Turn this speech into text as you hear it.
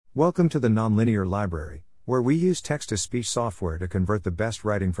Welcome to the Nonlinear Library, where we use text-to-speech software to convert the best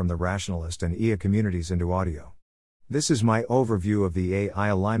writing from the rationalist and IA communities into audio. This is my overview of the AI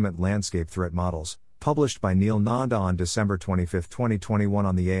alignment landscape threat models, published by Neel Nanda on December 25, 2021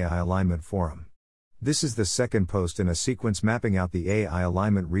 on the AI Alignment Forum. This is the second post in a sequence mapping out the AI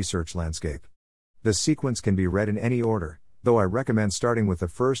alignment research landscape. The sequence can be read in any order, though I recommend starting with the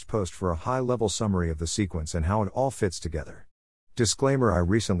first post for a high-level summary of the sequence and how it all fits together. Disclaimer: I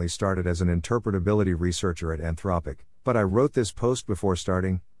recently started as an interpretability researcher at Anthropic, but I wrote this post before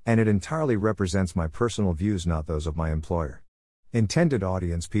starting, and it entirely represents my personal views, not those of my employer. Intended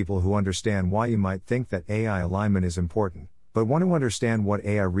audience: people who understand why you might think that AI alignment is important, but want to understand what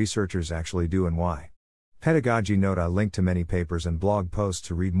AI researchers actually do and why. Pedagogy note: I link to many papers and blog posts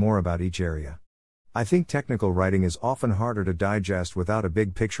to read more about each area. I think technical writing is often harder to digest without a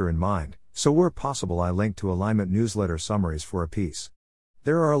big picture in mind, so where possible I link to alignment newsletter summaries for a piece.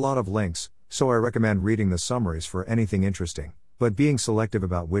 There are a lot of links, so I recommend reading the summaries for anything interesting, but being selective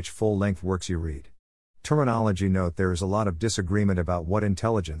about which full-length works you read. Terminology note: there is a lot of disagreement about what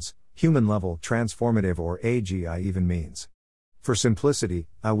intelligence, human-level, transformative, or AGI even means. For simplicity,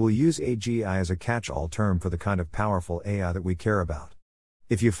 I will use AGI as a catch-all term for the kind of powerful AI that we care about.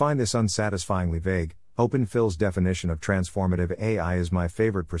 If you find this unsatisfyingly vague, OpenPhil's definition of transformative AI is my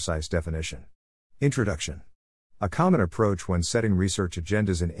favorite precise definition. Introduction. A common approach when setting research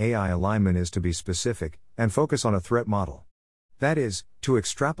agendas in AI alignment is to be specific, and focus on a threat model. That is, to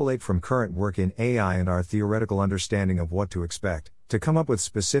extrapolate from current work in AI and our theoretical understanding of what to expect, to come up with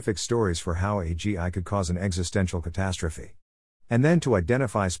specific stories for how AGI could cause an existential catastrophe. And then to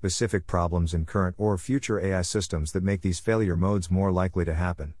identify specific problems in current or future AI systems that make these failure modes more likely to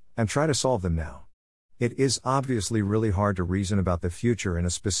happen, and try to solve them now. It is obviously really hard to reason about the future in a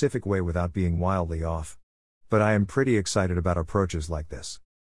specific way without being wildly off. But I am pretty excited about approaches like this.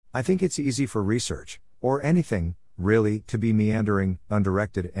 I think it's easy for research, or anything, really, to be meandering,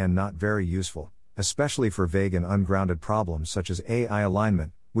 undirected, and not very useful, especially for vague and ungrounded problems such as AI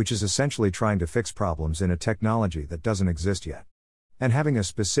alignment, which is essentially trying to fix problems in a technology that doesn't exist yet. And having a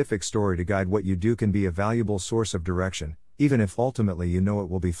specific story to guide what you do can be a valuable source of direction, even if ultimately you know it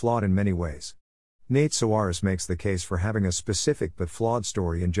will be flawed in many ways. Nate Soares makes the case for having a specific but flawed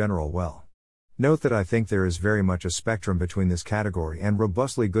story in general well. Note that I think there is very much a spectrum between this category and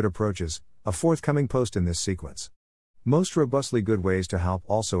robustly good approaches, a forthcoming post in this sequence. Most robustly good ways to help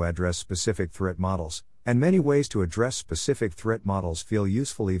also address specific threat models, and many ways to address specific threat models feel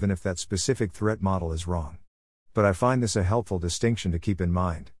useful even if that specific threat model is wrong. But I find this a helpful distinction to keep in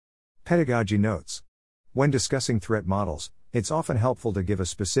mind. Pedagogy notes. When discussing threat models, it's often helpful to give a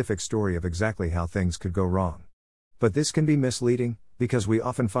specific story of exactly how things could go wrong. But this can be misleading, because we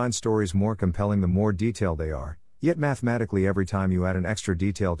often find stories more compelling the more detailed they are, yet mathematically every time you add an extra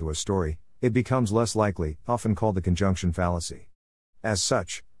detail to a story, it becomes less likely, often called the conjunction fallacy. As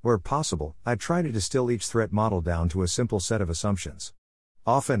such, where possible, I try to distill each threat model down to a simple set of assumptions.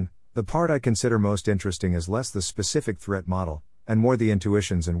 Often, the part I consider most interesting is less the specific threat model, and more the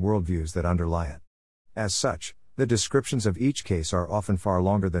intuitions and worldviews that underlie it. As such, the descriptions of each case are often far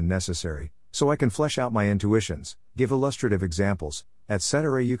longer than necessary, so I can flesh out my intuitions, give illustrative examples,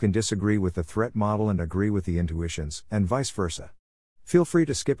 etc. You can disagree with the threat model and agree with the intuitions, and vice versa. Feel free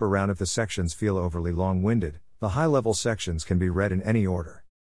to skip around if the sections feel overly long-winded. The high-level sections can be read in any order.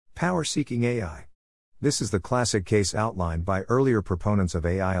 Power-seeking AI. This is the classic case outlined by earlier proponents of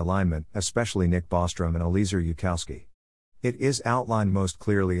AI alignment, especially Nick Bostrom and Eliezer Yudkowsky. It is outlined most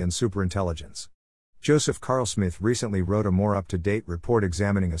clearly in Superintelligence. Joseph Carlsmith recently wrote a more up-to-date report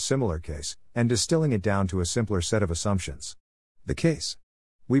examining a similar case, and distilling it down to a simpler set of assumptions. The case.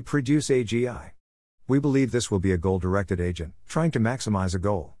 We produce AGI. We believe this will be a goal-directed agent, trying to maximize a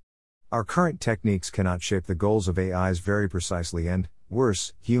goal. Our current techniques cannot shape the goals of AIs very precisely and,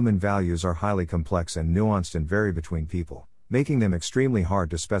 worse, human values are highly complex and nuanced and vary between people, making them extremely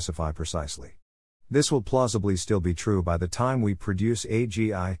hard to specify precisely. This will plausibly still be true by the time we produce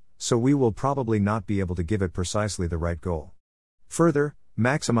AGI, so we will probably not be able to give it precisely the right goal. Further,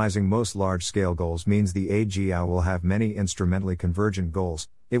 maximizing most large-scale goals means the AGI will have many instrumentally convergent goals.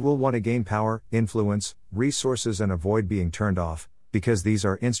 It will want to gain power, influence, resources, and avoid being turned off, because these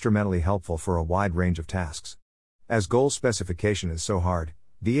are instrumentally helpful for a wide range of tasks. As goal specification is so hard,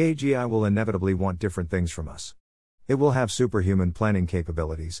 the AGI will inevitably want different things from us. It will have superhuman planning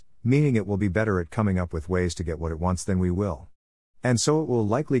capabilities, meaning it will be better at coming up with ways to get what it wants than we will. And so it will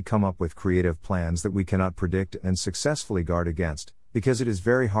likely come up with creative plans that we cannot predict and successfully guard against, because it is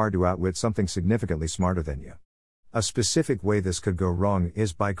very hard to outwit something significantly smarter than you. A specific way this could go wrong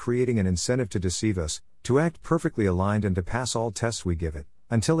is by creating an incentive to deceive us, to act perfectly aligned and to pass all tests we give it,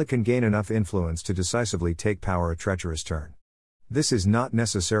 until it can gain enough influence to decisively take power a treacherous turn. This is not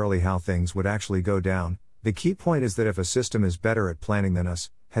necessarily how things would actually go down. The key point is that if a system is better at planning than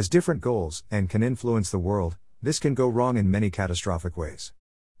us, has different goals, and can influence the world, this can go wrong in many catastrophic ways.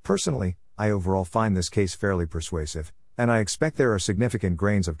 Personally, I overall find this case fairly persuasive, and I expect there are significant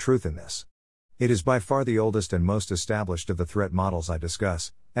grains of truth in this. It is by far the oldest and most established of the threat models I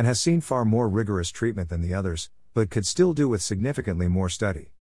discuss, and has seen far more rigorous treatment than the others, but could still do with significantly more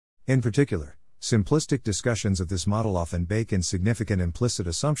study. In particular, simplistic discussions of this model often bake in significant implicit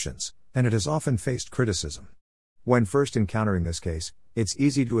assumptions, and it has often faced criticism. When first encountering this case, it's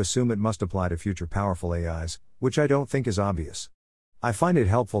easy to assume it must apply to future powerful AIs, which I don't think is obvious. I find it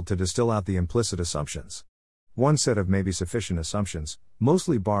helpful to distill out the implicit assumptions. One set of maybe sufficient assumptions,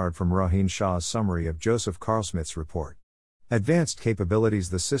 mostly borrowed from Rohin Shah's summary of Joseph Carlsmith's report. Advanced capabilities: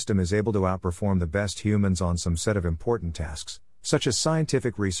 the system is able to outperform the best humans on some set of important tasks, such as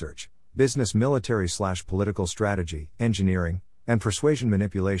scientific research, business, military/political strategy, engineering, and persuasion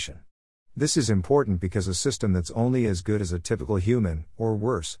manipulation. This is important because a system that's only as good as a typical human, or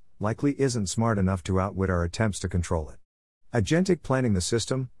worse, likely isn't smart enough to outwit our attempts to control it. Agentic planning: the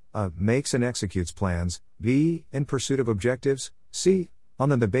system A. Makes and executes plans, B. In pursuit of objectives, C. On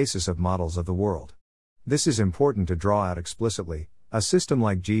the basis of models of the world. This is important to draw out explicitly. A system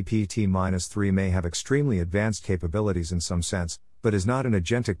like GPT-3 may have extremely advanced capabilities in some sense, but is not an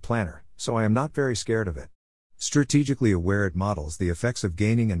agentic planner, so I am not very scared of it. Strategically aware: it models the effects of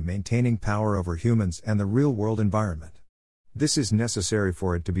gaining and maintaining power over humans and the real-world environment. This is necessary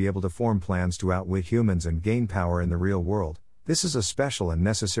for it to be able to form plans to outwit humans and gain power in the real world. This is a special and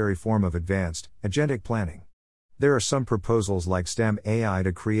necessary form of advanced, agentic planning. There are some proposals like STEM AI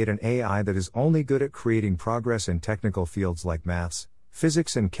to create an AI that is only good at creating progress in technical fields like maths,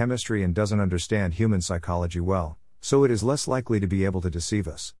 physics and chemistry and doesn't understand human psychology well, so it is less likely to be able to deceive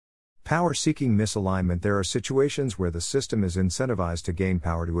us. Power-seeking misalignment: there are situations where the system is incentivized to gain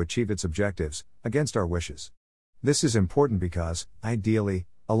power to achieve its objectives, against our wishes. This is important because, ideally,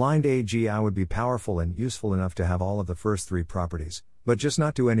 aligned AGI would be powerful and useful enough to have all of the first three properties, but just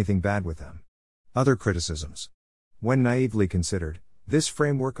not do anything bad with them. Other criticisms. When naively considered, this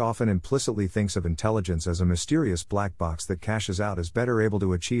framework often implicitly thinks of intelligence as a mysterious black box that cashes out as better able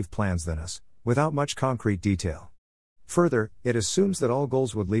to achieve plans than us, without much concrete detail. Further, it assumes that all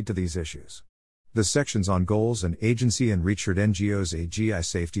goals would lead to these issues. The sections on goals and agency and Richard Ngo's AGI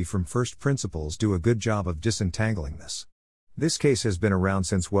safety from first principles do a good job of disentangling this. This case has been around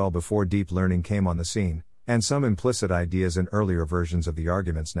since well before deep learning came on the scene, and some implicit ideas in earlier versions of the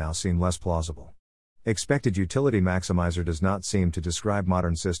arguments now seem less plausible. Expected utility maximizer does not seem to describe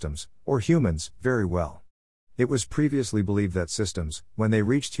modern systems, or humans, very well. It was previously believed that systems, when they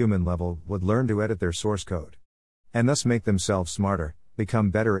reached human level, would learn to edit their source code, and thus make themselves smarter,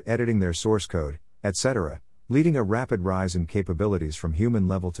 become better at editing their source code, etc., leading a rapid rise in capabilities from human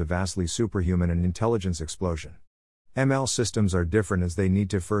level to vastly superhuman and intelligence explosion. ML systems are different as they need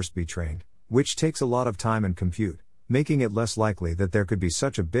to first be trained, which takes a lot of time and compute, making it less likely that there could be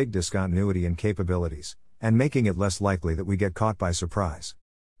such a big discontinuity in capabilities, and making it less likely that we get caught by surprise.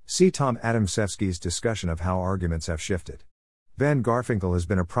 See Tom Adamczewski's discussion of how arguments have shifted. Ben Garfinkel has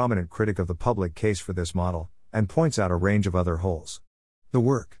been a prominent critic of the public case for this model, and points out a range of other holes. The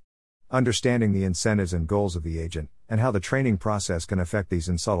work. Understanding the incentives and goals of the agent, and how the training process can affect these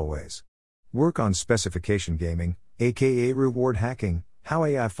in subtle ways. Work on specification gaming, aka reward hacking, how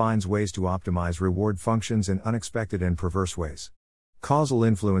AI finds ways to optimize reward functions in unexpected and perverse ways. Causal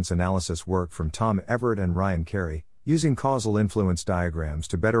influence analysis work from Tom Everett and Ryan Carey, using causal influence diagrams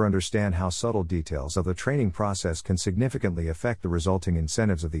to better understand how subtle details of the training process can significantly affect the resulting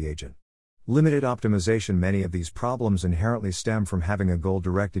incentives of the agent. Limited optimization: many of these problems inherently stem from having a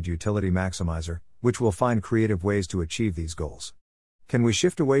goal-directed utility maximizer, which will find creative ways to achieve these goals. Can we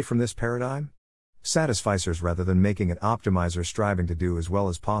shift away from this paradigm? Satisficers: rather than making an optimizer striving to do as well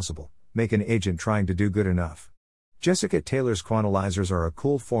as possible, make an agent trying to do good enough. Jessica Taylor's quantizers are a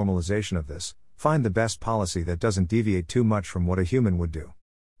cool formalization of this. Find the best policy that doesn't deviate too much from what a human would do.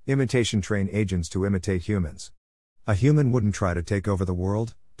 Imitation: train agents to imitate humans. A human wouldn't try to take over the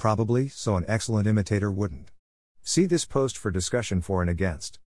world, probably, so an excellent imitator wouldn't. See this post for discussion for and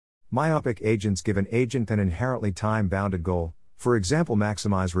against. Myopic agents give an agent an inherently time-bounded goal, for example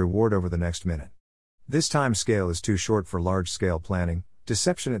maximize reward over the next minute. This time scale is too short for large-scale planning,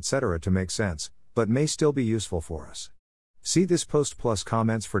 deception etc. to make sense, but may still be useful for us. See this post plus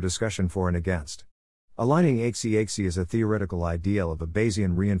comments for discussion for and against. Aligning AXE is a theoretical ideal of a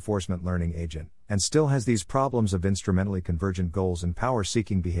Bayesian reinforcement learning agent, and still has these problems of instrumentally convergent goals and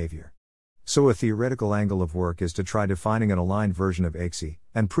power-seeking behavior. So a theoretical angle of work is to try defining an aligned version of AIXI,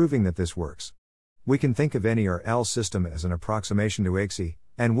 and proving that this works. We can think of any or L system as an approximation to AIXI,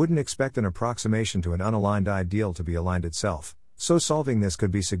 and wouldn't expect an approximation to an unaligned ideal to be aligned itself, so solving this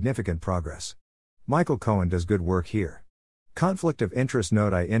could be significant progress. Michael Cohen does good work here. Conflict of interest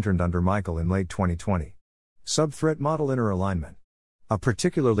note: I interned under Michael in late 2020. Sub-threat model: inner alignment. A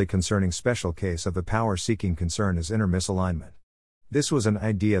particularly concerning special case of the power-seeking concern is inner misalignment. This was an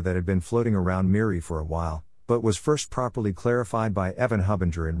idea that had been floating around MIRI for a while, but was first properly clarified by Evan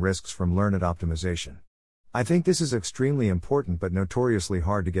Hubinger in Risks from Learned Optimization. I think this is extremely important but notoriously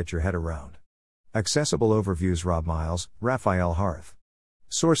hard to get your head around. Accessible overviews: Rob Miles, Raphael Harth.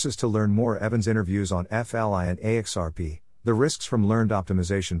 Sources to learn more: Evan's interviews on FLI and AXRP, the Risks from Learned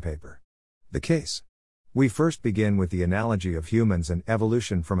Optimization paper. The case. We first begin with the analogy of humans and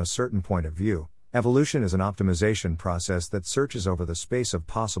evolution from a certain point of view. Evolution is an optimization process that searches over the space of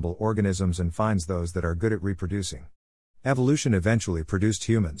possible organisms and finds those that are good at reproducing. Evolution eventually produced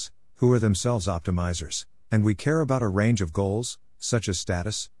humans, who are themselves optimizers, and we care about a range of goals, such as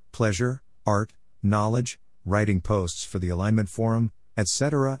status, pleasure, art, knowledge, writing posts for the alignment forum,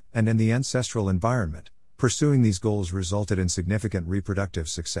 etc., and in the ancestral environment, pursuing these goals resulted in significant reproductive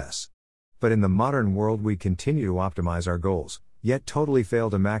success. But in the modern world we continue to optimize our goals, yet totally fail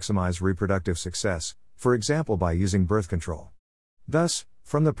to maximize reproductive success, for example by using birth control. Thus,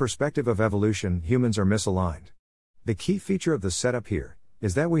 from the perspective of evolution, humans are misaligned. The key feature of the setup here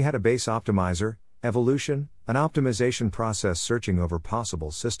is that we had a base optimizer, evolution, an optimization process searching over possible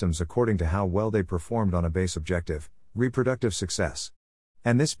systems according to how well they performed on a base objective, reproductive success.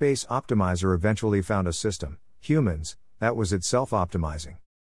 And this base optimizer eventually found a system, humans, that was itself optimizing.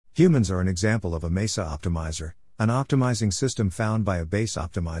 Humans are an example of a MESA optimizer, an optimizing system found by a base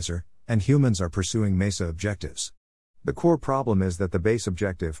optimizer, and humans are pursuing MESA objectives. The core problem is that the base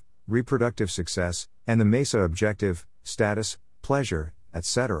objective, reproductive success, and the MESA objective, status, pleasure,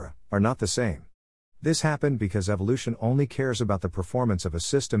 etc., are not the same. This happened because evolution only cares about the performance of a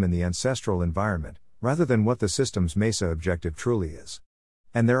system in the ancestral environment, rather than what the system's MESA objective truly is.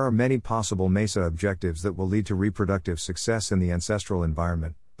 And there are many possible MESA objectives that will lead to reproductive success in the ancestral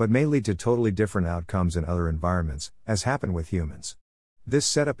environment, but may lead to totally different outcomes in other environments, as happened with humans. This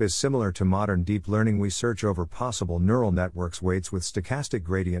setup is similar to modern deep learning. We search over possible neural networks weights with stochastic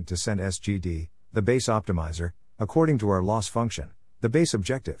gradient descent (SGD), the base optimizer, according to our loss function, the base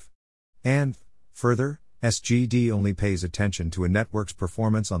objective. And, further, SGD only pays attention to a network's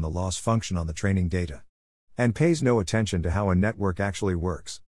performance on the loss function on the training data, and pays no attention to how a network actually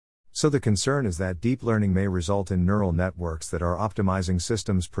works. So the concern is that deep learning may result in neural networks that are optimizing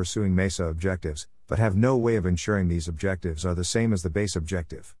systems pursuing MESA objectives, but have no way of ensuring these objectives are the same as the base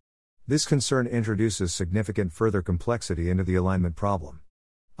objective. This concern introduces significant further complexity into the alignment problem.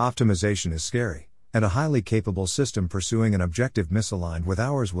 Optimization is scary, and a highly capable system pursuing an objective misaligned with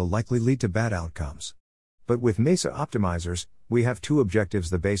ours will likely lead to bad outcomes. But with MESA optimizers, we have two objectives: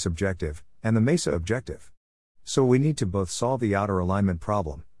 the base objective, and the MESA objective. So we need to both solve the outer alignment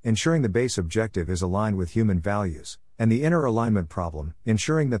problem, ensuring the base objective is aligned with human values, and the inner alignment problem,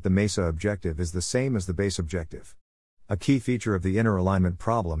 ensuring that the MESA objective is the same as the base objective. A key feature of the inner alignment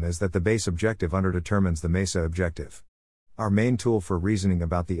problem is that the base objective underdetermines the MESA objective. Our main tool for reasoning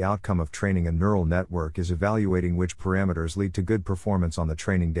about the outcome of training a neural network is evaluating which parameters lead to good performance on the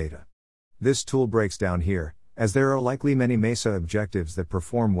training data. This tool breaks down here, as there are likely many MESA objectives that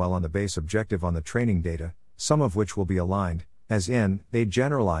perform well on the base objective on the training data, some of which will be aligned, as in, they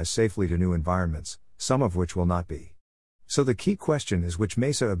generalize safely to new environments, some of which will not be. So the key question is which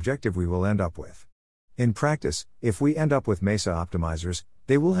MESA objective we will end up with. In practice, if we end up with MESA optimizers,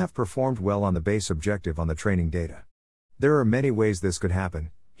 they will have performed well on the base objective on the training data. There are many ways this could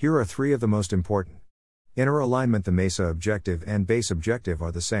happen. Here are three of the most important. Inner alignment: the MESA objective and base objective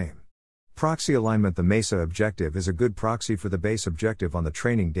are the same. Proxy alignment: the MESA objective is a good proxy for the base objective on the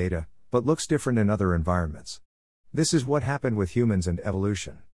training data, but looks different in other environments. This is what happened with humans and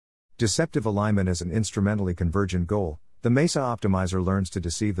evolution. Deceptive alignment is an instrumentally convergent goal. The MESA optimizer learns to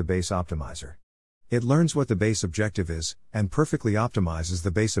deceive the base optimizer. It learns what the base objective is, and perfectly optimizes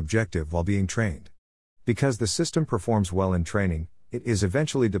the base objective while being trained. Because the system performs well in training, it is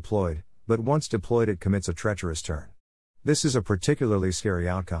eventually deployed, but once deployed it commits a treacherous turn. This is a particularly scary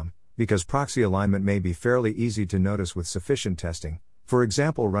outcome, because proxy alignment may be fairly easy to notice with sufficient testing, for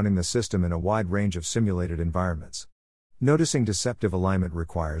example running the system in a wide range of simulated environments. Noticing deceptive alignment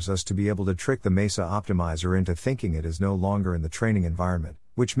requires us to be able to trick the MESA optimizer into thinking it is no longer in the training environment,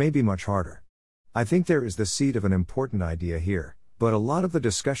 which may be much harder. I think there is the seed of an important idea here, but a lot of the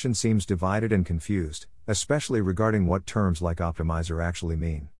discussion seems divided and confused, especially regarding what terms like optimizer actually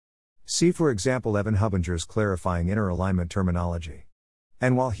mean. See for example Evan Hubinger's clarifying inner alignment terminology.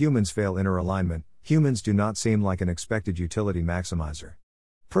 And while humans fail inner alignment, humans do not seem like an expected utility maximizer.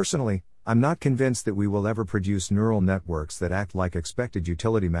 Personally, I'm not convinced that we will ever produce neural networks that act like expected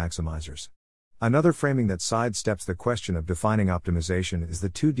utility maximizers. Another framing that sidesteps the question of defining optimization is the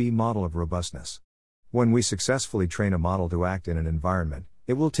 2D model of robustness. When we successfully train a model to act in an environment,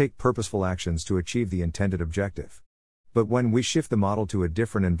 it will take purposeful actions to achieve the intended objective. But when we shift the model to a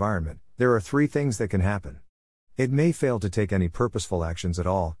different environment, there are three things that can happen. It may fail to take any purposeful actions at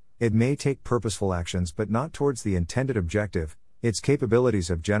all, it may take purposeful actions but not towards the intended objective, its capabilities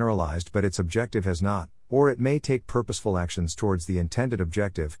have generalized but its objective has not, or it may take purposeful actions towards the intended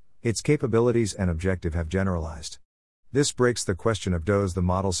objective, its capabilities and objective have generalized. This breaks the question of does the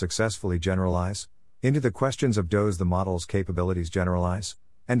model successfully generalize? Into the questions of does the model's capabilities generalize?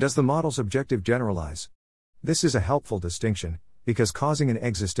 And does the model's objective generalize? This is a helpful distinction, because causing an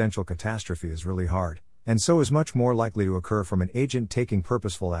existential catastrophe is really hard, and so is much more likely to occur from an agent taking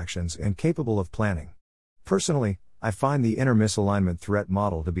purposeful actions and capable of planning. Personally, I find the inner misalignment threat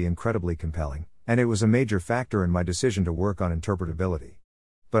model to be incredibly compelling, and it was a major factor in my decision to work on interpretability.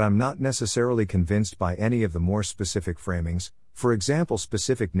 But I'm not necessarily convinced by any of the more specific framings, for example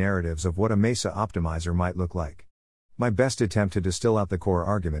specific narratives of what a MESA optimizer might look like. My best attempt to distill out the core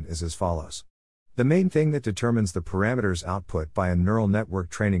argument is as follows. The main thing that determines the parameters output by a neural network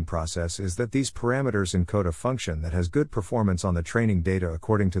training process is that these parameters encode a function that has good performance on the training data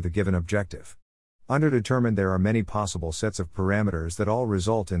according to the given objective. Underdetermined, there are many possible sets of parameters that all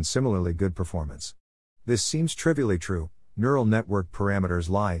result in similarly good performance. This seems trivially true. Neural network parameters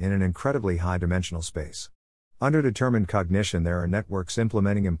lie in an incredibly high-dimensional space. Under determined cognition, there are networks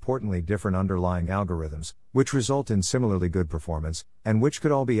implementing importantly different underlying algorithms, which result in similarly good performance, and which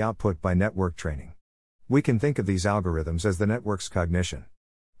could all be output by network training. We can think of these algorithms as the network's cognition.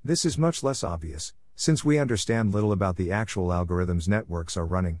 This is much less obvious, since we understand little about the actual algorithms networks are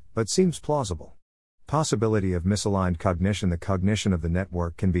running, but seems plausible. Possibility of misaligned cognition. The cognition of the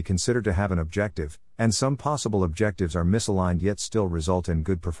network can be considered to have an objective, and some possible objectives are misaligned yet still result in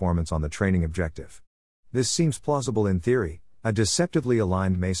good performance on the training objective. This seems plausible in theory. A deceptively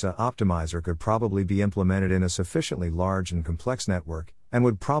aligned MESA optimizer could probably be implemented in a sufficiently large and complex network, and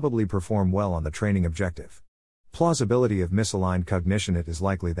would probably perform well on the training objective. Plausibility of misaligned cognition. It is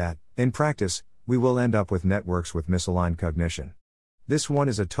likely that, in practice, we will end up with networks with misaligned cognition. This one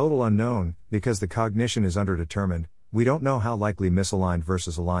is a total unknown, because the cognition is underdetermined. We don't know how likely misaligned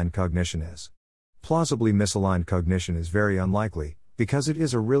versus aligned cognition is. Plausibly misaligned cognition is very unlikely, because it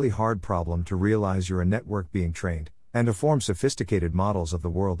is a really hard problem to realize you're a network being trained, and to form sophisticated models of the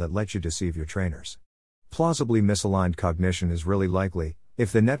world that let you deceive your trainers. Plausibly misaligned cognition is really likely,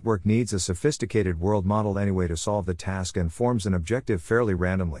 if the network needs a sophisticated world model anyway to solve the task and forms an objective fairly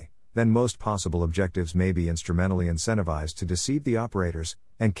randomly, then most possible objectives may be instrumentally incentivized to deceive the operators,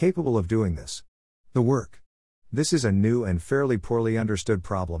 and capable of doing this. The work. This is a new and fairly poorly understood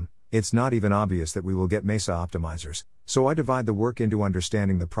problem. It's not even obvious that we will get MESA optimizers, so I divide the work into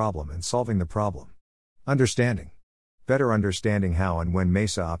understanding the problem and solving the problem. Understanding. Better understanding how and when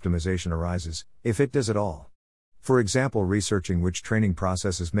MESA optimization arises, if it does at all. For example, researching which training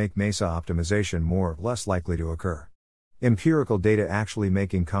processes make MESA optimization more or less likely to occur. Empirical data actually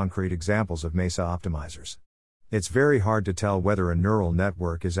making concrete examples of MESA optimizers. It's very hard to tell whether a neural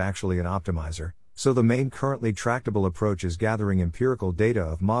network is actually an optimizer, so the main currently tractable approach is gathering empirical data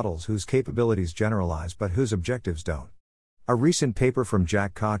of models whose capabilities generalize but whose objectives don't. A recent paper from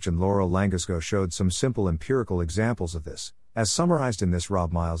Jack Koch and Laurel Langosco showed some simple empirical examples of this, as summarized in this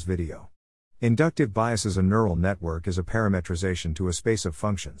Rob Miles video. Inductive biases. A neural network is a parametrization to a space of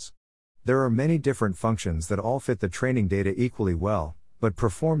functions. There are many different functions that all fit the training data equally well, but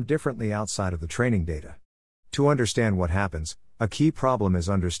perform differently outside of the training data. To understand what happens, a key problem is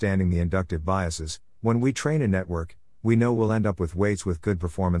understanding the inductive biases. When we train a network, we know we'll end up with weights with good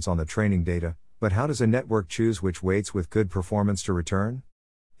performance on the training data, but how does a network choose which weights with good performance to return?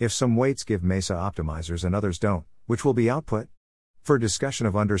 If some weights give MESA optimizers and others don't, which will be output? For discussion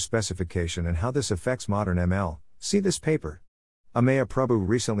of underspecification and how this affects modern ML, see this paper. Ameya Prabhu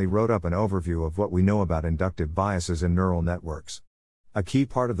recently wrote up an overview of what we know about inductive biases in neural networks. A key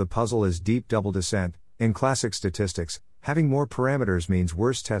part of the puzzle is deep double descent. In classic statistics, having more parameters means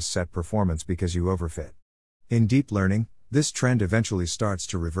worse test set performance because you overfit. In deep learning, this trend eventually starts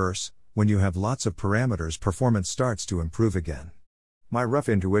to reverse. When you have lots of parameters, performance starts to improve again. My rough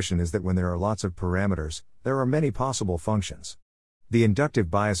intuition is that when there are lots of parameters, there are many possible functions. The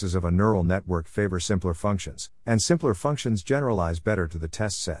inductive biases of a neural network favor simpler functions, and simpler functions generalize better to the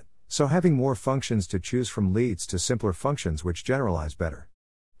test set, so having more functions to choose from leads to simpler functions which generalize better.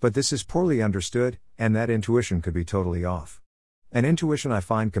 But this is poorly understood, and that intuition could be totally off. An intuition I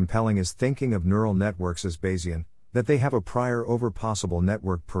find compelling is thinking of neural networks as Bayesian, that they have a prior over possible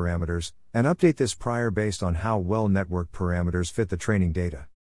network parameters, and update this prior based on how well network parameters fit the training data.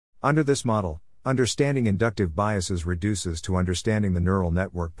 Under this model, understanding inductive biases reduces to understanding the neural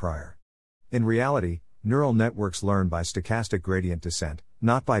network prior. In reality, neural networks learn by stochastic gradient descent,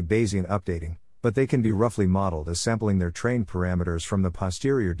 not by Bayesian updating, but they can be roughly modeled as sampling their trained parameters from the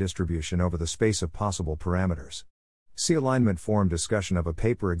posterior distribution over the space of possible parameters. See Alignment Forum discussion of a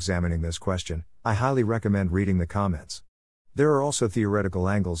paper examining this question. I highly recommend reading the comments. There are also theoretical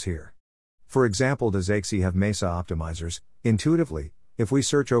angles here. For example, does AXE have MESA optimizers? Intuitively, if we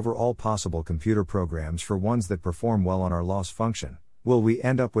search over all possible computer programs for ones that perform well on our loss function, will we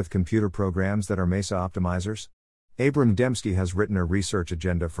end up with computer programs that are MESA optimizers? Abram Dembski has written a research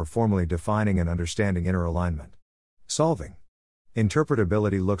agenda for formally defining and understanding inner alignment. Solving.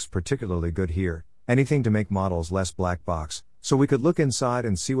 Interpretability looks particularly good here, anything to make models less black box, so we could look inside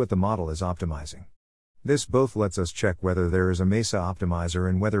and see what the model is optimizing. This both lets us check whether there is a MESA optimizer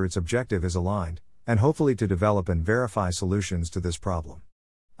and whether its objective is aligned, and hopefully to develop and verify solutions to this problem.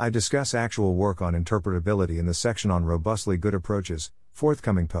 I discuss actual work on interpretability in the section on robustly good approaches,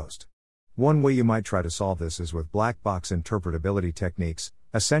 forthcoming post. One way you might try to solve this is with black box interpretability techniques,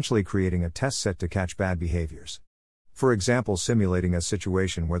 essentially creating a test set to catch bad behaviors. For example, simulating a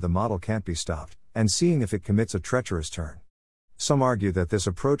situation where the model can't be stopped, and seeing if it commits a treacherous turn. Some argue that this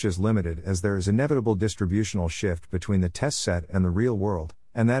approach is limited as there is inevitable distributional shift between the test set and the real world,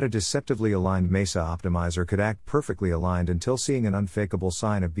 and that a deceptively aligned MESA optimizer could act perfectly aligned until seeing an unfakeable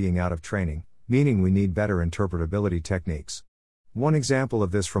sign of being out of training, meaning we need better interpretability techniques. One example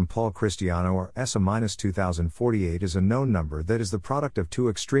of this from Paul Cristiano or S-2048 is a known number that is the product of two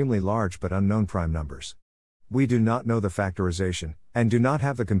extremely large but unknown prime numbers. We do not know the factorization, and do not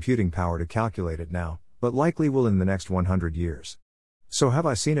have the computing power to calculate it now, but likely will in the next 100 years. So have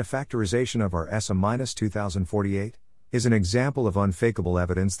I seen a factorization of our S-2048? Is an example of unfakeable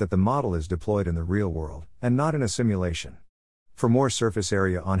evidence that the model is deployed in the real world, and not in a simulation. For more surface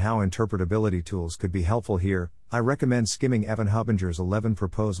area on how interpretability tools could be helpful here, I recommend skimming Evan Hubinger's 11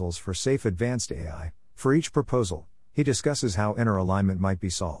 proposals for safe advanced AI. For each proposal, he discusses how inner alignment might be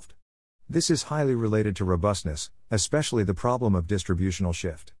solved. This is highly related to robustness, especially the problem of distributional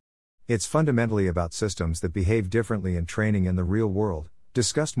shift. It's fundamentally about systems that behave differently in training in the real world,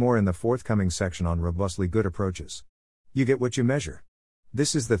 discussed more in the forthcoming section on robustly good approaches. You get what you measure.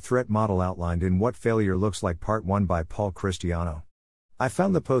 This is the threat model outlined in What Failure Looks Like Part 1 by Paul Cristiano. I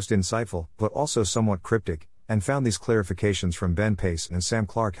found the post insightful, but also somewhat cryptic, and found these clarifications from Ben Pace and Sam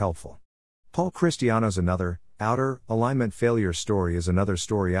Clark helpful. Paul Cristiano's outer alignment failure story is another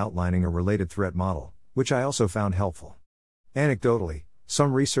story outlining a related threat model, which I also found helpful. Anecdotally,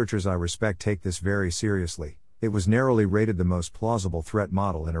 some researchers I respect take this very seriously. It was narrowly rated the most plausible threat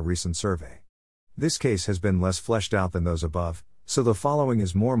model in a recent survey. This case has been less fleshed out than those above, so the following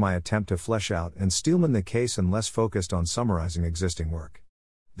is more my attempt to flesh out and Steelman the case and less focused on summarizing existing work.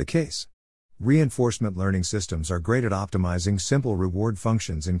 The case. Reinforcement learning systems are great at optimizing simple reward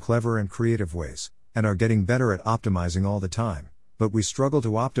functions in clever and creative ways, and are getting better at optimizing all the time, but we struggle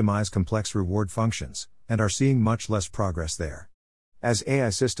to optimize complex reward functions, and are seeing much less progress there. As AI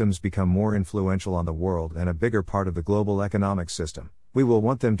systems become more influential on the world and a bigger part of the global economic system, we will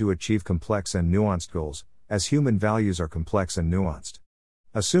want them to achieve complex and nuanced goals, as human values are complex and nuanced.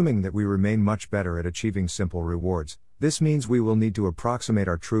 Assuming that we remain much better at achieving simple rewards, this means we will need to approximate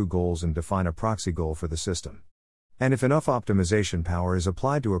our true goals and define a proxy goal for the system. And if enough optimization power is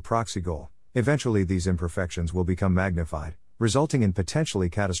applied to a proxy goal, eventually these imperfections will become magnified, resulting in potentially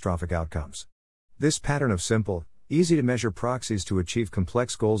catastrophic outcomes. This pattern of simple, easy to measure proxies to achieve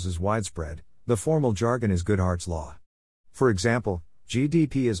complex goals is widespread. The formal jargon is Goodhart's law. For example,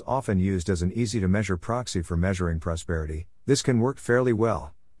 GDP is often used as an easy-to-measure proxy for measuring prosperity. This can work fairly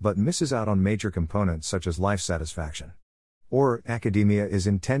well, but misses out on major components such as life satisfaction. Or, academia is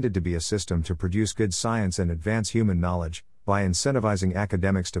intended to be a system to produce good science and advance human knowledge, by incentivizing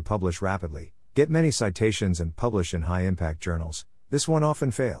academics to publish rapidly, get many citations and publish in high-impact journals. This one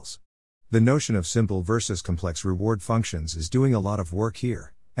often fails. The notion of simple versus complex reward functions is doing a lot of work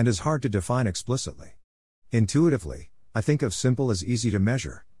here, and is hard to define explicitly. Intuitively, I think of simple as easy to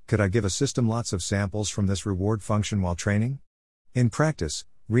measure. Could I give a system lots of samples from this reward function while training? In practice,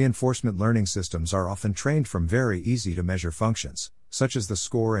 reinforcement learning systems are often trained from very easy to measure functions, such as the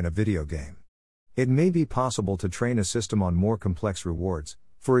score in a video game. It may be possible to train a system on more complex rewards,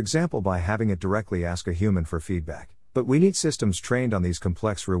 for example by having it directly ask a human for feedback, But we need systems trained on these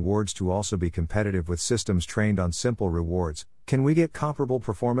complex rewards to also be competitive with systems trained on simple rewards. Can we get comparable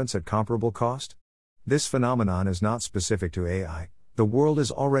performance at comparable cost? This phenomenon is not specific to AI. The world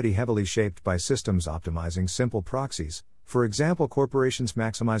is already heavily shaped by systems optimizing simple proxies, for example corporations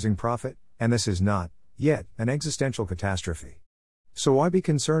maximizing profit, and this is not, yet, an existential catastrophe. So why be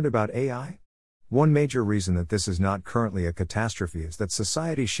concerned about AI? One major reason that this is not currently a catastrophe is that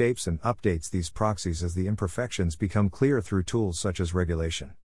society shapes and updates these proxies as the imperfections become clear through tools such as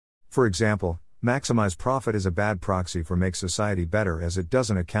regulation. For example, maximize profit is a bad proxy for make society better as it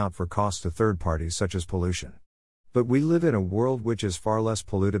doesn't account for costs to third parties such as pollution. But we live in a world which is far less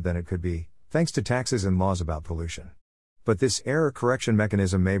polluted than it could be, thanks to taxes and laws about pollution. But this error correction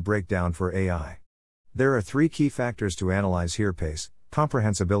mechanism may break down for AI. There are 3 key factors to analyze here: pace,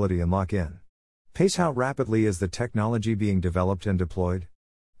 comprehensibility and lock-in. Pace: how rapidly is the technology being developed and deployed?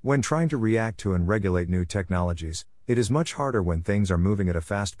 When trying to react to and regulate new technologies, it is much harder when things are moving at a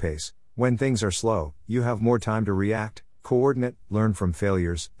fast pace. When things are slow, you have more time to react, coordinate, learn from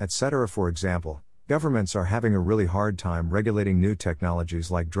failures, etc. For example, governments are having a really hard time regulating new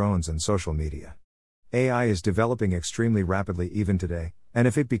technologies like drones and social media. AI is developing extremely rapidly even today, and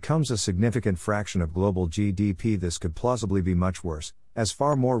if it becomes a significant fraction of global GDP, this could plausibly be much worse, as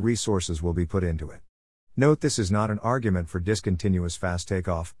far more resources will be put into it. Note, this is not an argument for discontinuous fast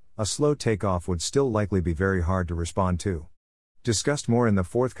takeoff. A slow takeoff would still likely be very hard to respond to. Discussed more in the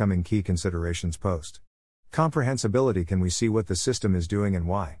forthcoming key considerations post. Comprehensibility: can we see what the system is doing and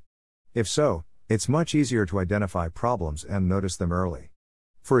why? If so, it's much easier to identify problems and notice them early.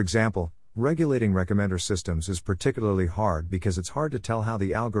 For example, regulating recommender systems is particularly hard because it's hard to tell how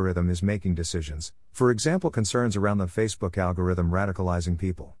the algorithm is making decisions, for example concerns around the Facebook algorithm radicalizing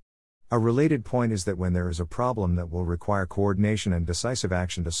people. A related point is that when there is a problem that will require coordination and decisive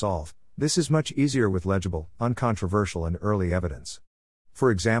action to solve, this is much easier with legible, uncontroversial and early evidence.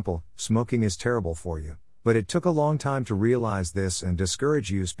 For example, smoking is terrible for you, but it took a long time to realize this and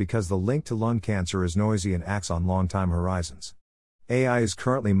discourage use because the link to lung cancer is noisy and acts on long-time horizons. AI is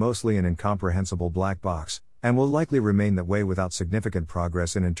currently mostly an incomprehensible black box, and will likely remain that way without significant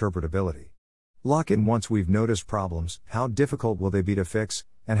progress in interpretability. Lock-in: once we've noticed problems, how difficult will they be to fix,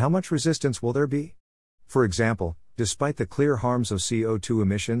 and how much resistance will there be? For example, despite the clear harms of CO2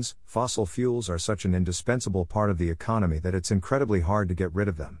 emissions, fossil fuels are such an indispensable part of the economy that it's incredibly hard to get rid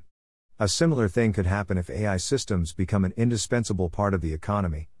of them. A similar thing could happen if AI systems become an indispensable part of the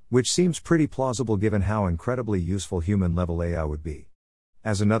economy, which seems pretty plausible given how incredibly useful human-level AI would be.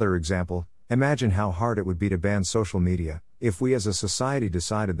 As another example, imagine how hard it would be to ban social media, if we as a society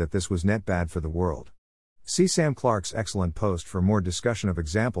decided that this was net bad for the world. See Sam Clark's excellent post for more discussion of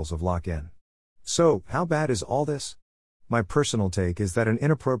examples of lock-in. So, how bad is all this? My personal take is that an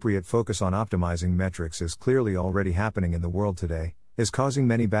inappropriate focus on optimizing metrics is clearly already happening in the world today, is causing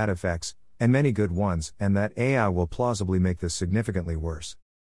many bad effects, and many good ones, and that AI will plausibly make this significantly worse.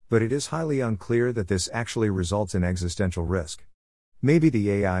 But it is highly unclear that this actually results in existential risk. Maybe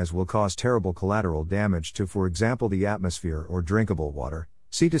the AIs will cause terrible collateral damage to, for example, the atmosphere or drinkable water.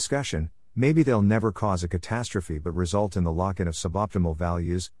 See discussion. Maybe they'll never cause a catastrophe but result in the lock-in of suboptimal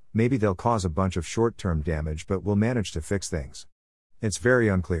values. Maybe they'll cause a bunch of short-term damage but will manage to fix things. It's very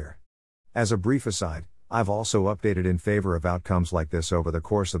unclear. As a brief aside, I've also updated in favor of outcomes like this over the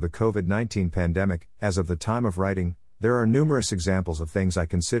course of the COVID-19 pandemic. As of the time of writing, there are numerous examples of things I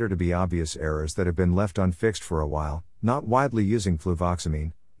consider to be obvious errors that have been left unfixed for a while: not widely using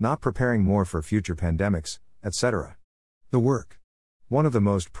fluvoxamine, not preparing more for future pandemics, etc. The work. One of the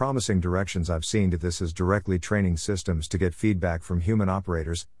most promising directions I've seen to this is directly training systems to get feedback from human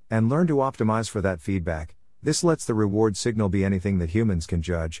operators, and learn to optimize for that feedback. This lets the reward signal be anything that humans can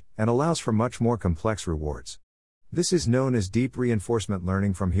judge, and allows for much more complex rewards. This is known as deep reinforcement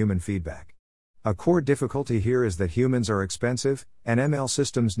learning from human feedback. A core difficulty here is that humans are expensive, and ML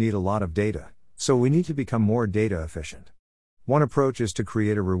systems need a lot of data, so we need to become more data efficient. One approach is to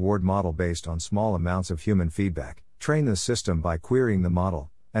create a reward model based on small amounts of human feedback, train the system by querying the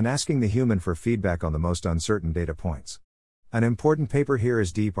model, and asking the human for feedback on the most uncertain data points. An important paper here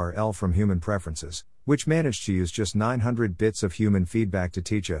is DeepRL from Human Preferences, which managed to use just 900 bits of human feedback to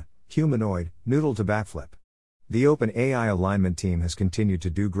teach a humanoid noodle to backflip. The OpenAI alignment team has continued to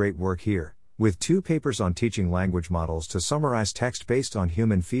do great work here, with 2 papers on teaching language models to summarize text based on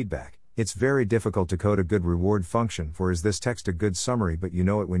human feedback. It's very difficult to code a good reward function for is this text a good summary, but you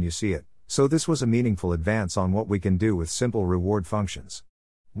know it when you see it, so this was a meaningful advance on what we can do with simple reward functions.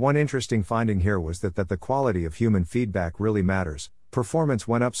 One interesting finding here was that the quality of human feedback really matters. Performance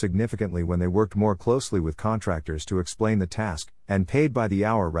went up significantly when they worked more closely with contractors to explain the task, and paid by the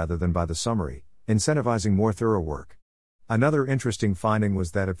hour rather than by the summary, incentivizing more thorough work. Another interesting finding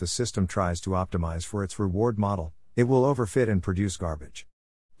was that if the system tries to optimize for its reward model, it will overfit and produce garbage.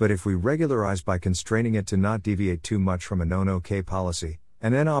 But if we regularize by constraining it to not deviate too much from a known-OK policy,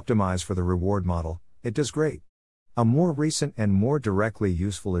 and then optimize for the reward model, it does great. A more recent and more directly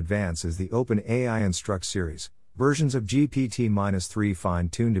useful advance is the OpenAI Instruct series, versions of GPT-3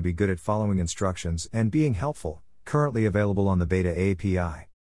 fine-tuned to be good at following instructions and being helpful, currently available on the Beta API.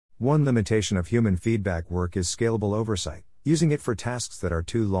 One limitation of human feedback work is scalable oversight, using it for tasks that are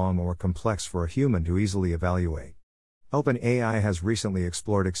too long or complex for a human to easily evaluate. OpenAI has recently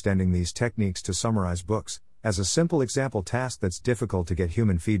explored extending these techniques to summarize books, as a simple example task that's difficult to get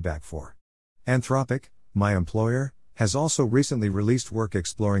human feedback for. Anthropic, my employer, has also recently released work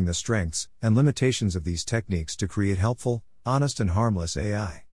exploring the strengths and limitations of these techniques to create helpful, honest and harmless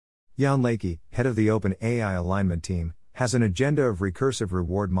AI. Jan Lakey, head of the OpenAI alignment team, has an agenda of recursive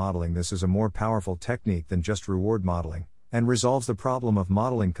reward modeling. This is a more powerful technique than just reward modeling, and resolves the problem of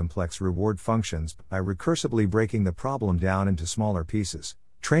modeling complex reward functions by recursively breaking the problem down into smaller pieces,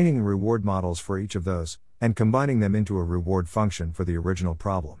 training reward models for each of those, and combining them into a reward function for the original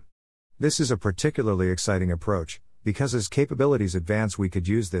problem. This is a particularly exciting approach, because as capabilities advance we could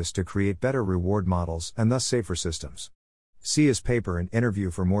use this to create better reward models and thus safer systems. See his paper and interview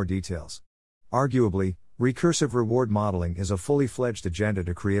for more details. Arguably, recursive reward modeling is a fully fledged agenda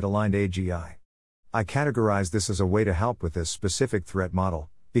to create aligned AGI. I categorize this as a way to help with this specific threat model,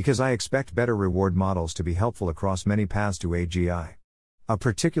 because I expect better reward models to be helpful across many paths to AGI. A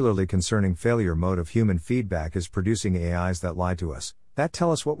particularly concerning failure mode of human feedback is producing AIs that lie to us, that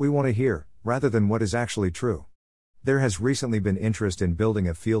tell us what we want to hear, rather than what is actually true. There has recently been interest in building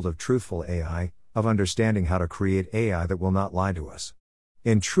a field of truthful AI, of understanding how to create AI that will not lie to us.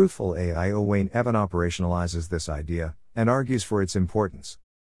 In Truthful AI, Owain Evan operationalizes this idea, and argues for its importance.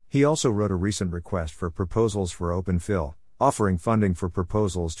 He also wrote a recent request for proposals for OpenPhil, offering funding for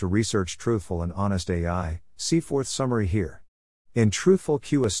proposals to research truthful and honest AI, see fourth summary here. In Truthful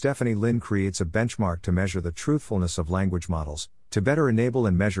QA, Stephanie Lin creates a benchmark to measure the truthfulness of language models, to better enable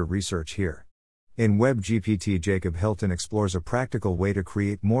and measure research here. In WebGPT, Jacob Hilton explores a practical way to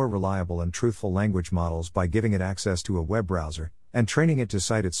create more reliable and truthful language models by giving it access to a web browser, and training it to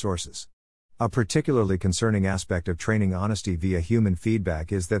cite its sources. A particularly concerning aspect of training honesty via human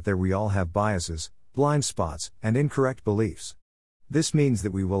feedback is that we all have biases, blind spots, and incorrect beliefs. This means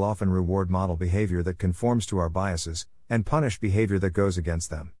that we will often reward model behavior that conforms to our biases, and punish behavior that goes against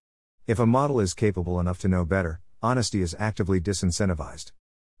them. If a model is capable enough to know better, honesty is actively disincentivized.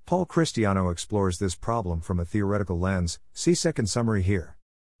 Paul Cristiano explores this problem from a theoretical lens, see second summary here.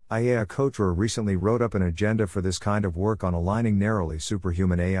 Aya Kotra recently wrote up an agenda for this kind of work on aligning narrowly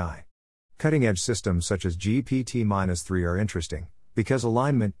superhuman AI. Cutting-edge systems such as GPT-3 are interesting, because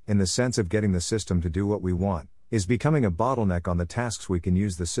alignment, in the sense of getting the system to do what we want, is becoming a bottleneck on the tasks we can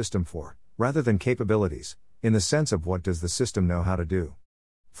use the system for, rather than capabilities, in the sense of what does the system know how to do.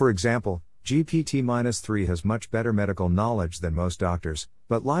 For example, GPT-3 has much better medical knowledge than most doctors,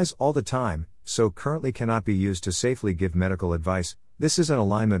 but lies all the time, so currently cannot be used to safely give medical advice. This is an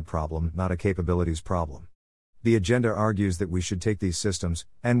alignment problem, not a capabilities problem. The agenda argues that we should take these systems,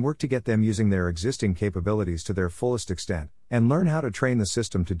 and work to get them using their existing capabilities to their fullest extent, and learn how to train the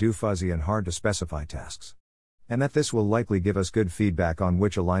system to do fuzzy and hard to specify tasks. And that this will likely give us good feedback on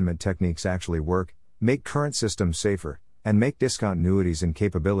which alignment techniques actually work, make current systems safer, and make discontinuities in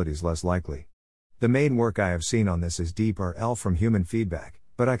capabilities less likely. The main work I have seen on this is DeepRL from human feedback,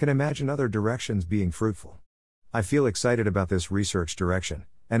 but I can imagine other directions being fruitful. I feel excited about this research direction,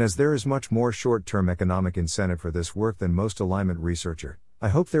 and as there is much more short-term economic incentive for this work than most alignment researcher, I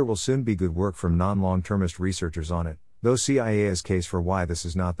hope there will soon be good work from non-long-termist researchers on it, though CIA's case for why this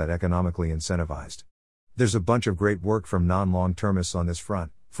is not that economically incentivized. There's a bunch of great work from non-long-termists on this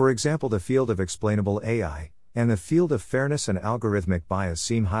front, for example the field of explainable AI, and the field of fairness and algorithmic bias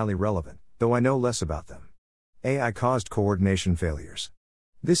seem highly relevant, though I know less about them. AI caused coordination failures.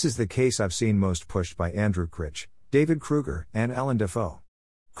 This is the case I've seen most pushed by Andrew Critch, David Kruger, and Alan Defoe.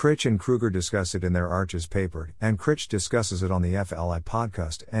 Critch and Kruger discuss it in their Arches paper, and Critch discusses it on the FLI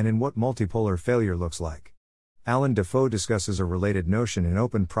podcast and in What Multipolar Failure Looks Like. Alan Defoe discusses a related notion in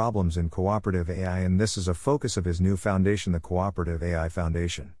Open Problems in Cooperative AI, and this is a focus of his new foundation, the Cooperative AI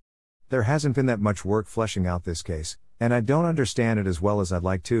Foundation. There hasn't been that much work fleshing out this case, and I don't understand it as well as I'd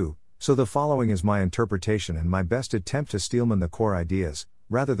like to, so the following is my interpretation and my best attempt to steelman the core ideas,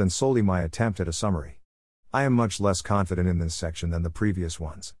 rather than solely my attempt at a summary. I am much less confident in this section than the previous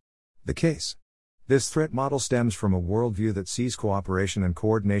ones. The case. This threat model stems from a worldview that sees cooperation and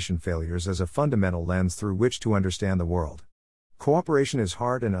coordination failures as a fundamental lens through which to understand the world. Cooperation is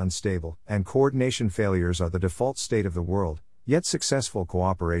hard and unstable, and coordination failures are the default state of the world, yet successful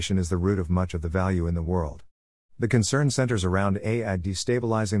cooperation is the root of much of the value in the world. The concern centers around AI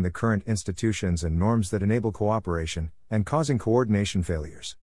destabilizing the current institutions and norms that enable cooperation, and causing coordination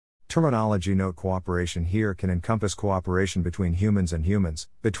failures. Terminology note: cooperation here can encompass cooperation between humans and humans,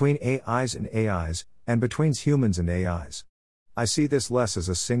 between AIs and AIs, and between humans and AIs. I see this less as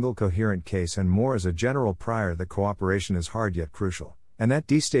a single coherent case and more as a general prior that cooperation is hard yet crucial, and that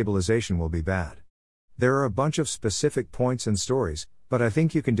destabilization will be bad. There are a bunch of specific points and stories, but I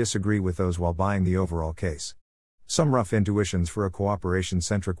think you can disagree with those while buying the overall case. Some rough intuitions for a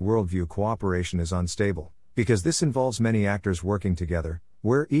cooperation-centric worldview: cooperation is unstable, because this involves many actors working together,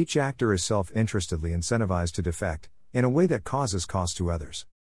 where each actor is self-interestedly incentivized to defect, in a way that causes cost to others.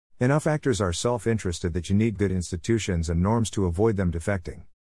 Enough actors are self-interested that you need good institutions and norms to avoid them defecting.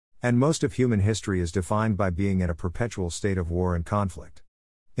 And most of human history is defined by being in a perpetual state of war and conflict.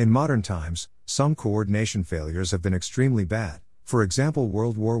 In modern times, some coordination failures have been extremely bad, for example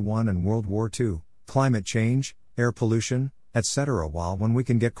World War I and World War II, climate change, air pollution, etc. While when we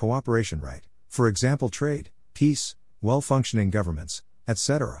can get cooperation right, for example trade, peace, well-functioning governments,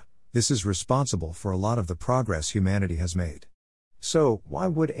 etc., this is responsible for a lot of the progress humanity has made. So, why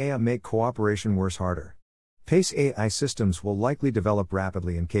would AI make cooperation worse, harder? PACE AI systems will likely develop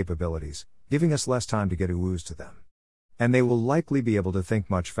rapidly in capabilities, giving us less time to get oohs to them. And they will likely be able to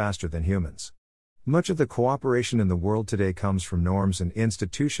think much faster than humans. Much of the cooperation in the world today comes from norms and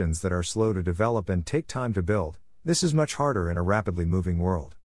institutions that are slow to develop and take time to build. This is much harder in a rapidly moving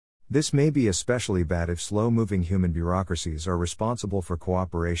world. This may be especially bad if slow-moving human bureaucracies are responsible for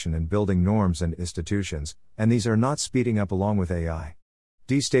cooperation and building norms and institutions, and these are not speeding up along with AI.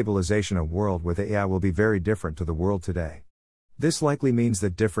 Destabilization: a world with AI will be very different to the world today. This likely means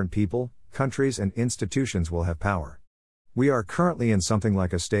that different people, countries and institutions will have power. We are currently in something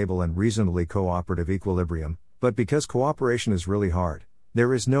like a stable and reasonably cooperative equilibrium, but because cooperation is really hard,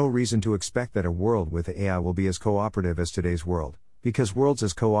 there is no reason to expect that a world with AI will be as cooperative as today's world, because worlds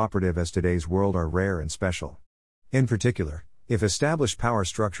as cooperative as today's world are rare and special. In particular, if established power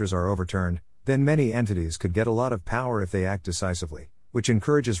structures are overturned, then many entities could get a lot of power if they act decisively, which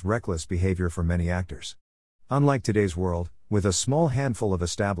encourages reckless behavior from many actors. Unlike today's world, with a small handful of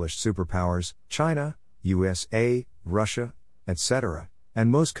established superpowers, China, USA, Russia, etc.,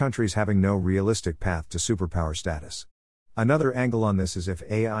 and most countries having no realistic path to superpower status. Another angle on this is if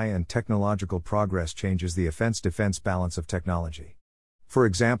AI and technological progress changes the offense-defense balance of technology. For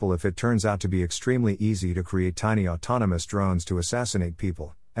example, if it turns out to be extremely easy to create tiny autonomous drones to assassinate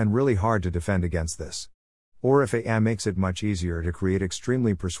people, and really hard to defend against this. Or if AI makes it much easier to create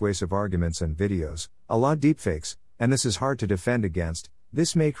extremely persuasive arguments and videos, a la deepfakes, and this is hard to defend against,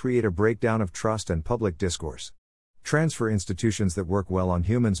 this may create a breakdown of trust and public discourse. Transfer: institutions that work well on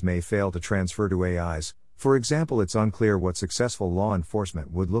humans may fail to transfer to AIs. For example, it's unclear what successful law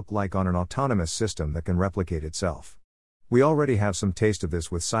enforcement would look like on an autonomous system that can replicate itself. We already have some taste of this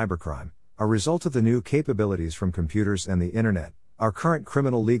with cybercrime, a result of the new capabilities from computers and the internet. Our current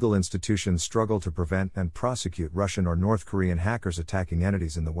criminal legal institutions struggle to prevent and prosecute Russian or North Korean hackers attacking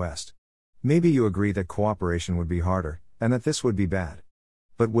entities in the West. Maybe you agree that cooperation would be harder, and that this would be bad.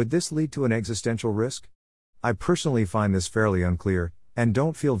 But would this lead to an existential risk? I personally find this fairly unclear, and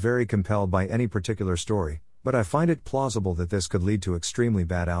don't feel very compelled by any particular story, but I find it plausible that this could lead to extremely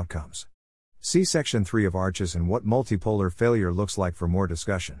bad outcomes. See Section 3 of Arches and what multipolar failure looks like for more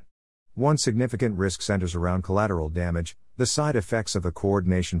discussion. One significant risk centers around collateral damage. The side effects of the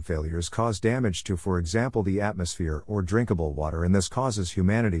coordination failures cause damage to, for example, the atmosphere or drinkable water, and this causes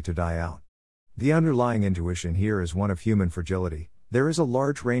humanity to die out. The underlying intuition here is one of human fragility. There is a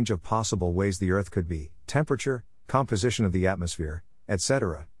large range of possible ways the Earth could be: temperature, composition of the atmosphere,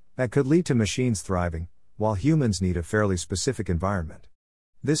 etc., that could lead to machines thriving, while humans need a fairly specific environment.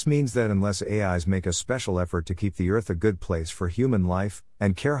 This means that unless AIs make a special effort to keep the Earth a good place for human life,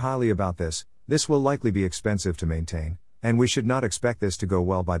 and care highly about this, this will likely be expensive to maintain, and we should not expect this to go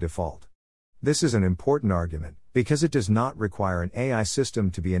well by default. This is an important argument, because it does not require an AI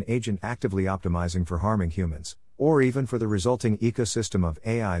system to be an agent actively optimizing for harming humans, or even for the resulting ecosystem of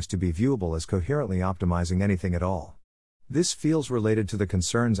AIs to be viewable as coherently optimizing anything at all. This feels related to the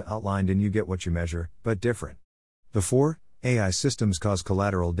concerns outlined in You Get What You Measure, but different. Before, AI systems cause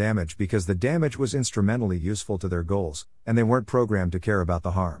collateral damage because the damage was instrumentally useful to their goals, and they weren't programmed to care about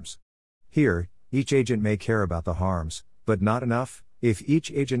the harms. Here, each agent may care about the harms, but not enough. If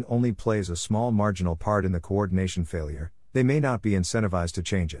each agent only plays a small marginal part in the coordination failure, they may not be incentivized to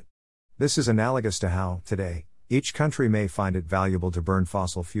change it. This is analogous to how, today, each country may find it valuable to burn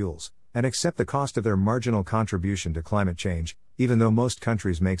fossil fuels, and accept the cost of their marginal contribution to climate change, even though most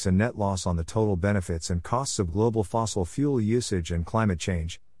countries makes a net loss on the total benefits and costs of global fossil fuel usage and climate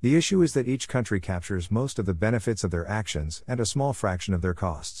change. The issue is that each country captures most of the benefits of their actions and a small fraction of their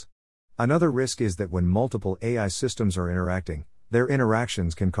costs. Another risk is that when multiple AI systems are interacting, their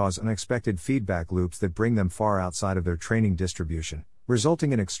interactions can cause unexpected feedback loops that bring them far outside of their training distribution,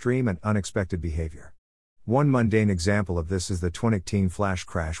 resulting in extreme and unexpected behavior. One mundane example of this is the 2018 flash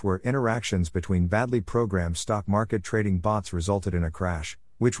crash, where interactions between badly programmed stock market trading bots resulted in a crash,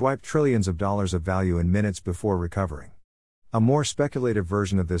 which wiped trillions of dollars of value in minutes before recovering. A more speculative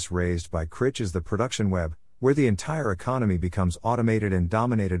version of this raised by Critch is the production web, where the entire economy becomes automated and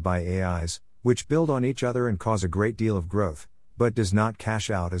dominated by AIs, which build on each other and cause a great deal of growth, but does not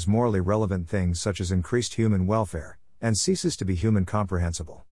cash out as morally relevant things such as increased human welfare, and ceases to be human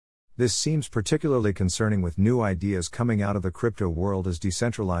comprehensible. This seems particularly concerning with new ideas coming out of the crypto world as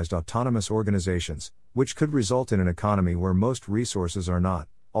decentralized autonomous organizations, which could result in an economy where most resources are not,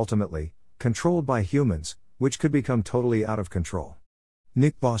 ultimately, controlled by humans, which could become totally out of control.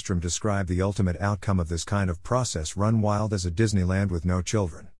 Nick Bostrom described the ultimate outcome of this kind of process run wild as a Disneyland with no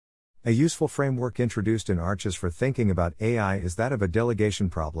children. A useful framework introduced in Arches for thinking about AI is that of a delegation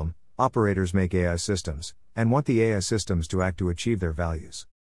problem. Operators make AI systems, and want the AI systems to act to achieve their values.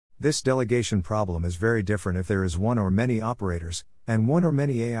 This delegation problem is very different if there is one or many operators, and one or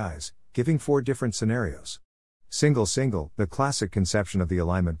many AIs, giving 4 different scenarios. Single, the classic conception of the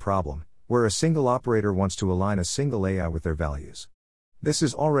alignment problem, where a single operator wants to align a single AI with their values. This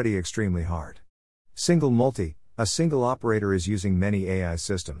is already extremely hard. Single, a single operator is using many AI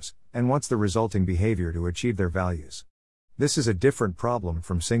systems, and wants the resulting behavior to achieve their values. This is a different problem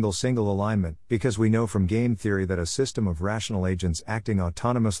from single alignment, because we know from game theory that a system of rational agents acting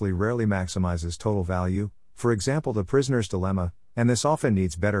autonomously rarely maximizes total value, for example the prisoner's dilemma, and this often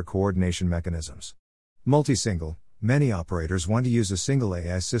needs better coordination mechanisms. Multi-single, many operators want to use a single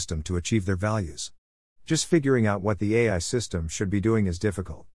AI system to achieve their values. Just figuring out what the AI system should be doing is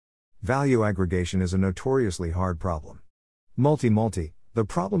difficult. Value aggregation is a notoriously hard problem. Multi, the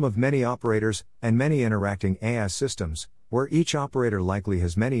problem of many operators, and many interacting AI systems, where each operator likely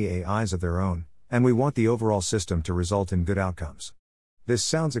has many AIs of their own, and we want the overall system to result in good outcomes. This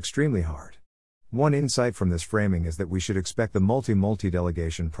sounds extremely hard. One insight from this framing is that we should expect the multi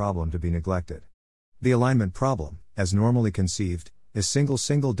delegation problem to be neglected. The alignment problem, as normally conceived, is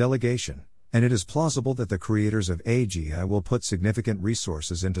single delegation, and it is plausible that the creators of AGI will put significant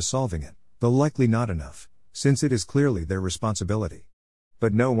resources into solving it, though likely not enough, since it is clearly their responsibility.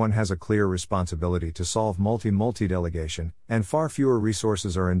 But no one has a clear responsibility to solve multi delegation, and far fewer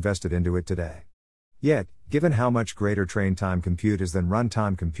resources are invested into it today. Yet, given how much greater train time compute is than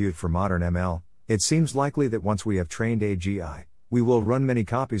runtime compute for modern ML, it seems likely that once we have trained AGI, we will run many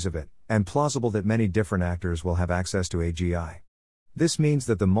copies of it, and plausible that many different actors will have access to AGI. This means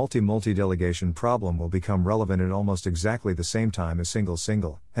that the multi delegation problem will become relevant at almost exactly the same time as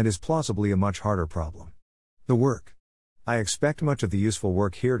single, and is plausibly a much harder problem. The work. I expect much of the useful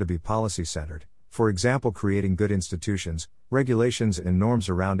work here to be policy-centered, for example creating good institutions, regulations and norms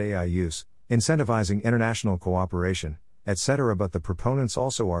around AI use, incentivizing international cooperation, etc. But the proponents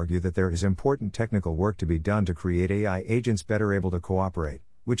also argue that there is important technical work to be done to create AI agents better able to cooperate,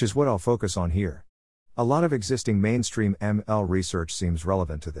 which is what I'll focus on here. A lot of existing mainstream ML research seems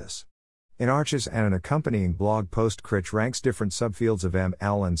relevant to this. In Arches and an accompanying blog post, Critch ranks different subfields of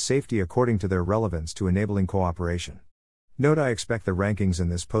ML and safety according to their relevance to enabling cooperation. Note I expect the rankings in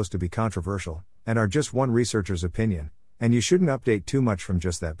this post to be controversial, and are just one researcher's opinion, and you shouldn't update too much from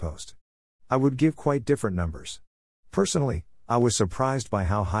just that post. I would give quite different numbers. Personally, I was surprised by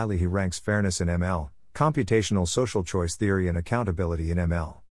how highly he ranks fairness in ML, computational social choice theory and accountability in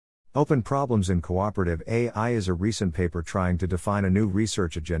ML. Open Problems in Cooperative AI is a recent paper trying to define a new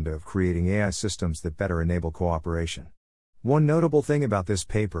research agenda of creating AI systems that better enable cooperation. One notable thing about this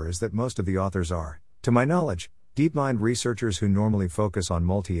paper is that most of the authors are, to my knowledge, DeepMind researchers who normally focus on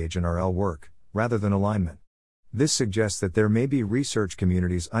multi-agent RL work, rather than alignment. This suggests that there may be research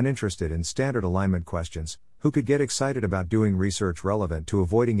communities uninterested in standard alignment questions, who could get excited about doing research relevant to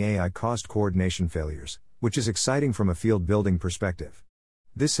avoiding AI-caused coordination failures, which is exciting from a field-building perspective.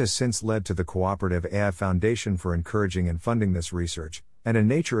 This has since led to the Cooperative AI Foundation for encouraging and funding this research, and a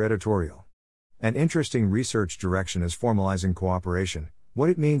Nature editorial. An interesting research direction is formalizing cooperation, what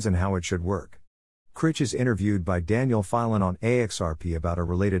it means and how it should work. Critch is interviewed by Daniel Phelan on AXRP about a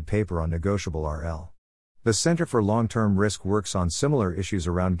related paper on negotiable RL. The Center for Long-Term Risk works on similar issues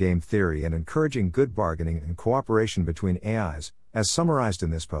around game theory and encouraging good bargaining and cooperation between AIs, as summarized in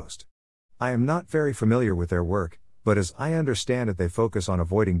this post. I am not very familiar with their work, but as I understand it, they focus on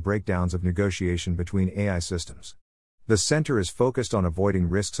avoiding breakdowns of negotiation between AI systems. The center is focused on avoiding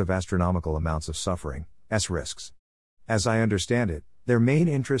risks of astronomical amounts of suffering, risks. As I understand it, their main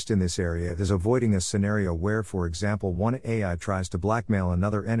interest in this area is avoiding a scenario where, for example, one AI tries to blackmail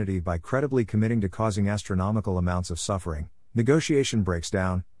another entity by credibly committing to causing astronomical amounts of suffering, negotiation breaks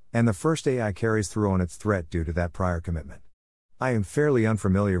down, and the first AI carries through on its threat due to that prior commitment. I am fairly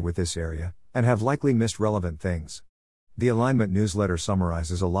unfamiliar with this area, and have likely missed relevant things. The alignment newsletter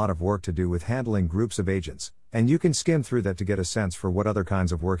summarizes a lot of work to do with handling groups of agents, and you can skim through that to get a sense for what other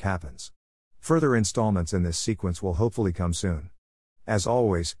kinds of work happens. Further installments in this sequence will hopefully come soon. As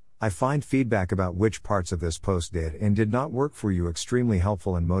always, I find feedback about which parts of this post did and did not work for you extremely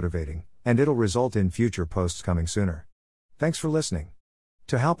helpful and motivating, and it'll result in future posts coming sooner. Thanks for listening.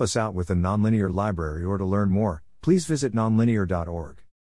 To help us out with the Nonlinear Library or to learn more, please visit nonlinear.org.